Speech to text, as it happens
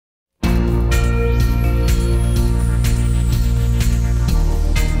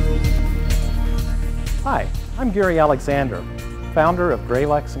I'm Gary Alexander, founder of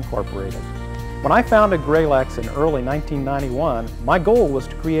Gralex Incorporated. When I founded Gralex in early 1991, my goal was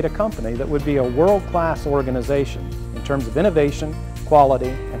to create a company that would be a world-class organization in terms of innovation, quality,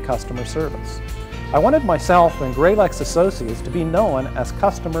 and customer service. I wanted myself and Gralex associates to be known as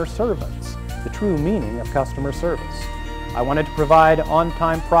customer servants, the true meaning of customer service. I wanted to provide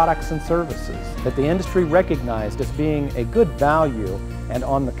on-time products and services that the industry recognized as being a good value and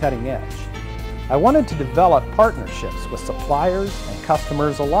on the cutting edge. I wanted to develop partnerships with suppliers and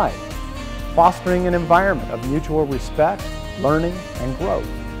customers alike, fostering an environment of mutual respect, learning, and growth.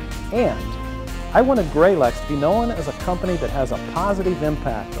 And I wanted Gralex to be known as a company that has a positive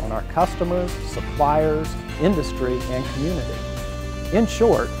impact on our customers, suppliers, industry, and community. In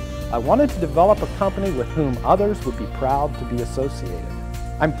short, I wanted to develop a company with whom others would be proud to be associated.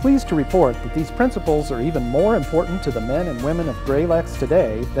 I'm pleased to report that these principles are even more important to the men and women of Gralex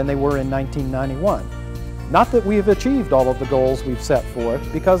today than they were in 1991. Not that we have achieved all of the goals we've set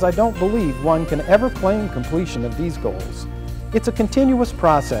forth, because I don't believe one can ever claim completion of these goals. It's a continuous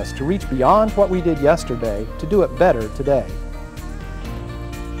process to reach beyond what we did yesterday to do it better today.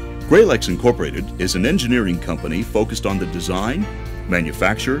 Gralex Incorporated is an engineering company focused on the design,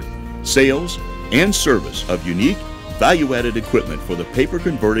 manufacture, sales, and service of unique, value-added equipment for the paper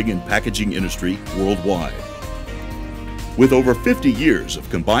converting and packaging industry worldwide. With over 50 years of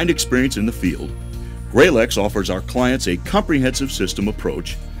combined experience in the field, Gralex offers our clients a comprehensive system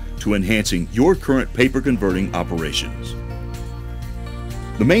approach to enhancing your current paper converting operations.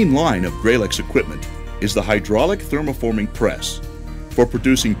 The main line of Gralex equipment is the hydraulic thermoforming press for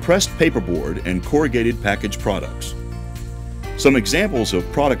producing pressed paperboard and corrugated package products. Some examples of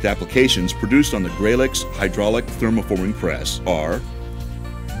product applications produced on the Gralex hydraulic thermoforming press are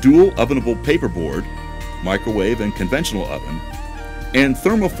dual ovenable paperboard, microwave and conventional oven, and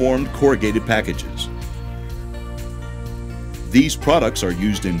thermoformed corrugated packages. These products are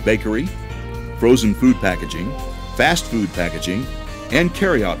used in bakery, frozen food packaging, fast food packaging, and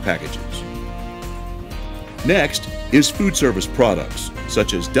carry-out packages. Next is food service products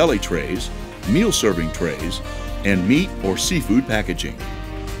such as deli trays, meal serving trays, and meat or seafood packaging.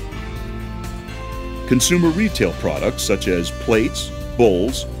 Consumer retail products such as plates,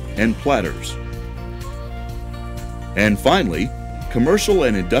 bowls, and platters. And finally, commercial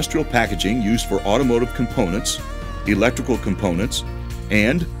and industrial packaging used for automotive components, electrical components,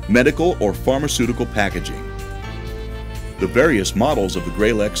 and medical or pharmaceutical packaging. The various models of the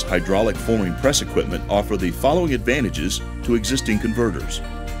Gralex hydraulic forming press equipment offer the following advantages to existing converters.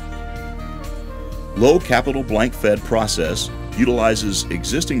 Low capital blank fed process utilizes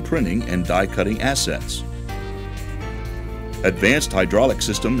existing printing and die cutting assets. Advanced hydraulic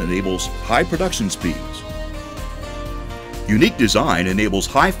system enables high production speeds. Unique design enables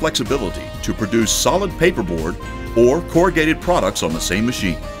high flexibility to produce solid paperboard or corrugated products on the same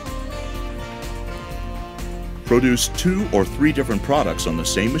machine. Produce 2 or 3 different products on the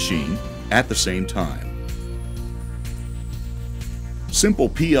same machine at the same time. Simple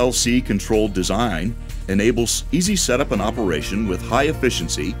PLC controlled design enables easy setup and operation with high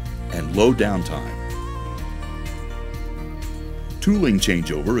efficiency and low downtime. Tooling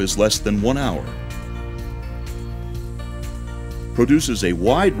changeover is less than 1 hour. Produces a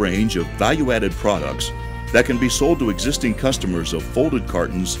wide range of value-added products that can be sold to existing customers of folded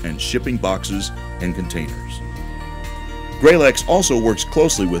cartons and shipping boxes and containers. Gralex also works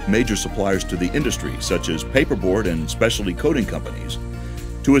closely with major suppliers to the industry, such as paperboard and specialty coating companies,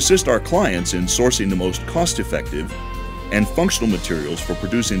 to assist our clients in sourcing the most cost-effective and functional materials for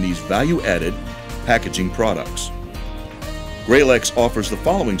producing these value-added packaging products. Gralex offers the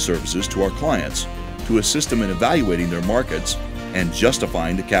following services to our clients to assist them in evaluating their markets and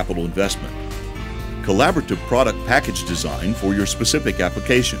justifying the capital investment. Collaborative product package design for your specific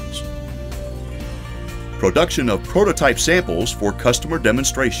applications. Production of prototype samples for customer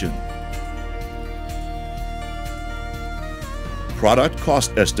demonstration. Product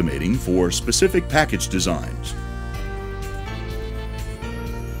cost estimating for specific package designs.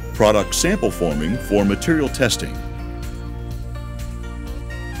 Product sample forming for material testing.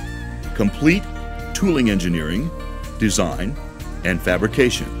 Complete tooling engineering, design, and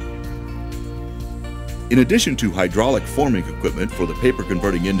fabrication. In addition to hydraulic forming equipment for the paper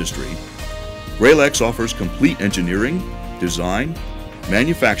converting industry, Gralex offers complete engineering, design,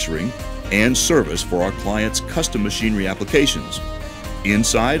 manufacturing, and service for our clients' custom machinery applications,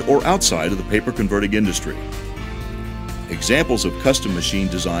 inside or outside of the paper converting industry. Examples of custom machine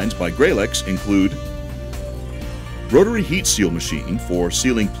designs by Gralex include rotary heat seal machine for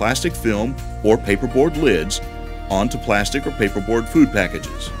sealing plastic film or paperboard lids onto plastic or paperboard food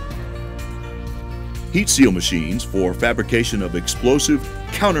packages. heat seal machines for fabrication of explosive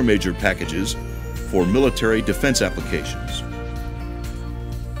countermeasure packages for military defense applications,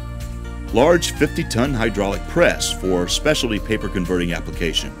 large 50-ton hydraulic press for specialty paper converting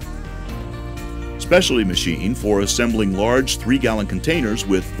application, specialty machine for assembling large 3-gallon containers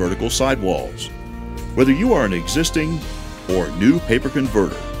with vertical sidewalls. Whether you are an existing or new paper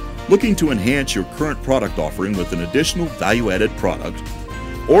converter looking to enhance your current product offering with an additional value-added product,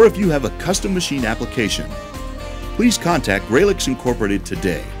 or if you have a custom machine application, please contact Gralex Incorporated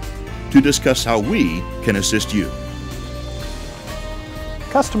today to discuss how we can assist you.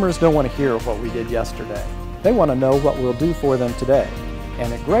 Customers don't want to hear what we did yesterday. They want to know what we'll do for them today.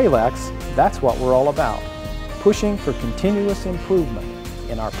 And at Gralex, that's what we're all about, pushing for continuous improvement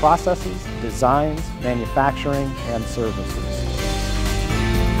in our processes, designs, manufacturing, and services.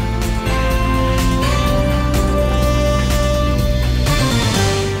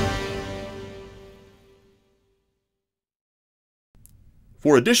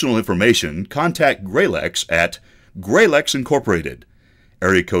 For additional information, contact Gralex at Gralex Incorporated,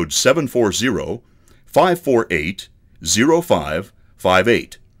 area code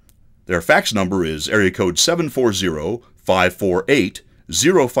 740-548-0558. Their fax number is area code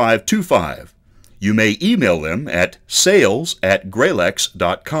 740-548-0525. You may email them at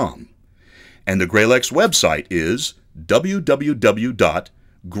sales@gralex.com. And the Gralex website is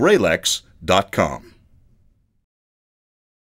www.gralex.com.